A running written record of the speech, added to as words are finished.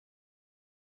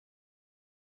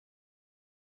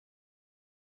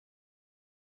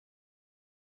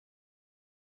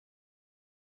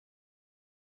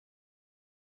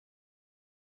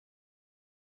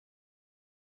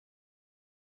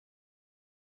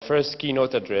First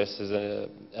keynote address is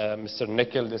Mr.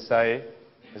 Nikhil Desai.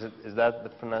 Is that the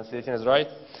pronunciation is right?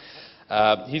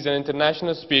 He's an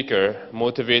international speaker,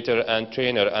 motivator and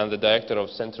trainer, and the director of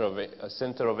Center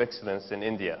of Excellence in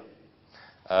India.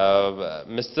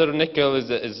 Mr. Nikhil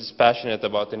is passionate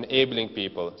about enabling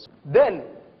people. Then,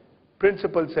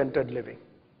 principle-centered living.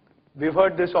 We've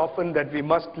heard this often, that we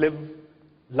must live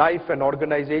life and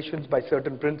organizations by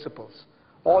certain principles.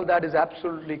 All that is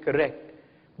absolutely correct.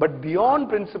 But beyond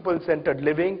principle-centered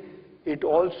living, it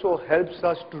also helps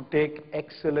us to take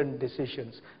excellent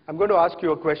decisions. I'm going to ask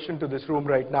you a question to this room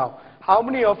right now. How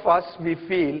many of us we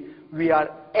feel we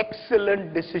are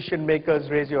excellent decision makers?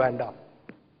 Raise your hand up.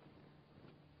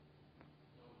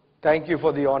 Thank you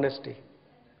for the honesty.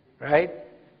 Right?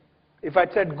 If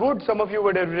I'd said good, some of you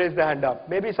would have raised the hand up.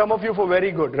 Maybe some of you for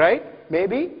very good, right?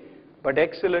 Maybe. But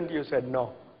excellent, you said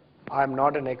no. I'm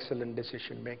not an excellent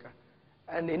decision maker.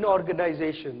 And in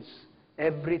organizations,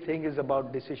 everything is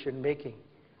about decision making.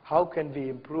 How can we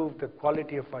improve the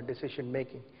quality of our decision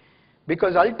making?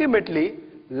 Because ultimately,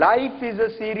 life is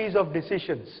a series of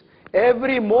decisions.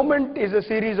 Every moment is a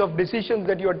series of decisions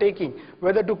that you're taking.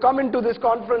 Whether to come into this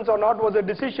conference or not was a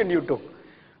decision you took.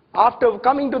 After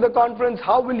coming to the conference,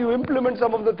 how will you implement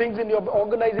some of the things in your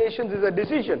organizations is a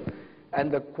decision.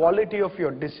 And the quality of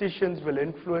your decisions will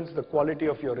influence the quality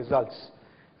of your results.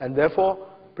 And therefore,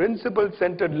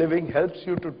 principle-centered living helps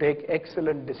you to take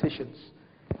excellent decisions.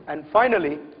 And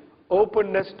finally,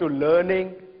 openness to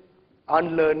learning,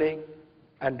 unlearning,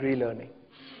 and relearning.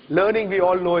 Learning, we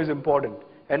all know, is important.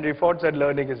 Henry Ford said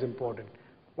learning is important.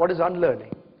 What is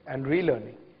unlearning and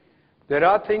relearning? There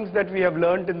are things that we have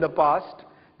learned in the past.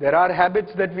 There are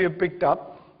habits that we have picked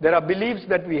up. There are beliefs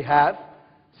that we have.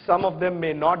 Some of them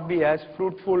may not be as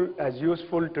fruitful, as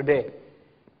useful today.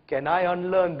 Can I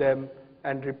unlearn them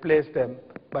and replace them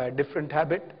by a different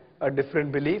habit, a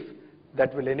different belief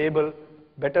that will enable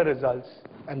better results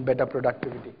and better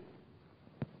productivity?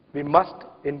 We must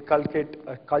inculcate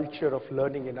a culture of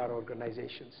learning in our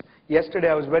organizations. Yesterday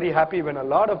I was very happy when a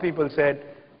lot of people said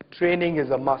training is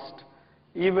a must.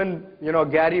 Even,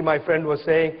 Gary, my friend, was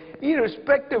saying,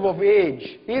 irrespective of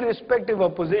age, irrespective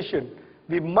of position,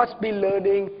 we must be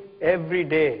learning every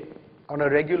day on a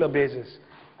regular basis.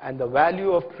 And the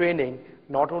value of training,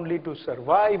 not only to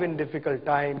survive in difficult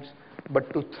times,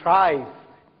 but to thrive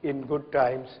in good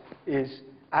times, is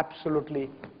absolutely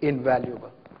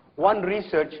invaluable. One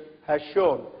research has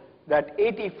shown that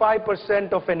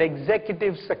 85% of an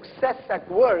executive's success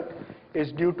at work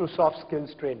is due to soft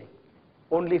skills training.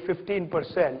 Only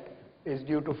 15% is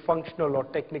due to functional or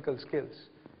technical skills.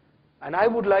 And I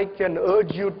would like and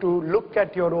urge you to look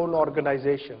at your own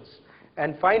organizations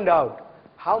and find out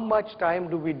how much time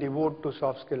do we devote to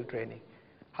soft skill training.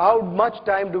 How much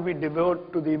time do we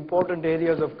devote to the important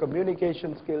areas of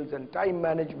communication skills and time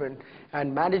management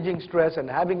and managing stress and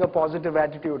having a positive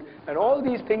attitude and all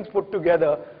these things put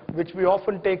together, which we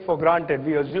often take for granted.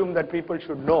 We assume that people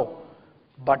should know.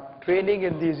 But training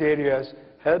in these areas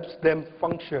helps them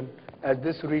function, as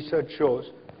this research shows,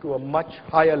 to a much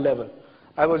higher level.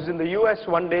 I was in the US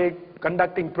one day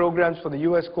conducting programs for the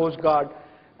US Coast Guard,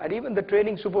 and even the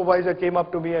training supervisor came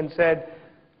up to me and said,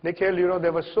 Nikhil,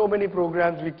 there were so many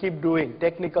programs we keep doing,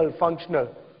 technical,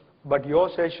 functional, but your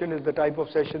session is the type of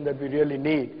session that we really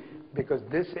need, because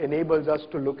this enables us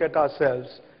to look at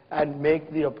ourselves and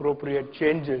make the appropriate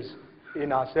changes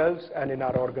in ourselves and in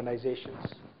our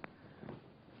organizations.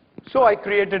 So I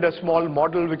created a small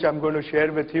model which I'm going to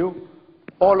share with you.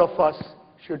 All of us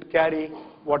should carry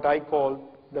what I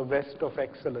call the vest of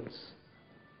excellence.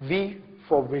 V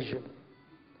for vision.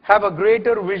 Have a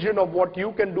greater vision of what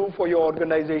you can do for your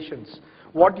organizations.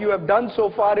 What you have done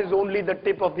so far is only the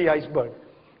tip of the iceberg.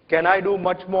 Can I do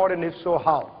much more, and if so,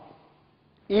 how?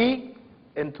 E,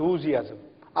 enthusiasm.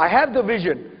 I have the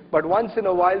vision, but once in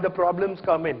a while the problems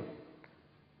come in.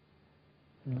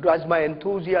 Does my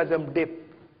enthusiasm dip?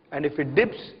 And if it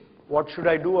dips, what should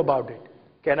I do about it?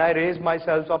 Can I raise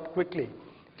myself up quickly?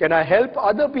 Can I help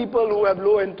other people who have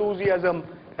low enthusiasm,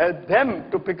 help them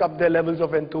to pick up their levels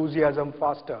of enthusiasm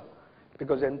faster?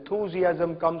 Because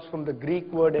enthusiasm comes from the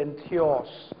Greek word entheos.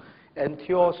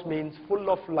 Entheos means full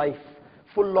of life,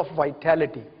 full of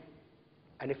vitality.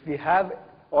 And if we have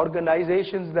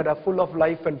organizations that are full of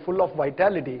life and full of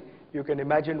vitality, you can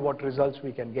imagine what results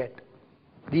we can get.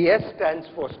 The S stands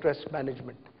for stress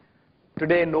management.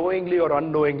 Today, knowingly or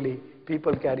unknowingly,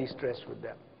 people carry stress with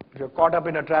them. If you're caught up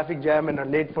in a traffic jam and are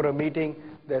late for a meeting,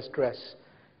 there's stress.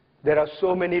 There are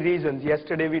so many reasons.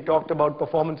 Yesterday we talked about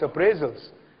performance appraisals,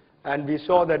 and we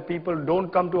saw that people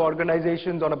don't come to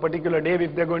organizations on a particular day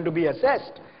if they're going to be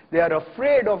assessed. They are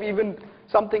afraid of even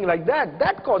something like that.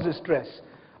 That causes stress.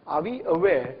 Are we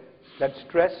aware that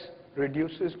stress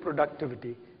reduces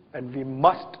productivity and we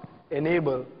must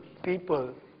enable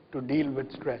people to deal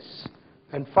with stress?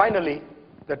 And finally,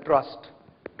 the trust.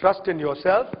 Trust in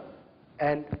yourself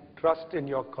and trust in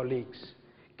your colleagues.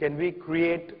 Can we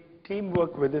create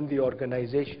teamwork within the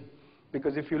organization?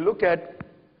 Because if you look at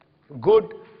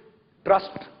good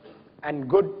trust and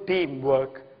good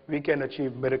teamwork, we can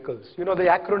achieve miracles. You know the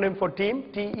acronym for team,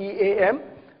 T-E-A-M?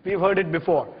 We've heard it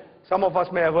before. Some of us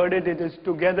may have heard it. It is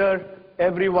together,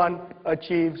 everyone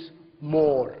achieves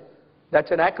more.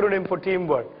 That's an acronym for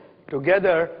teamwork.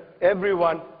 Together,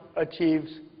 everyone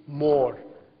achieves more.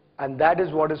 And that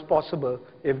is what is possible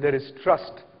if there is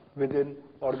trust within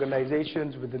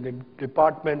organizations, within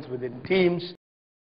departments, within teams.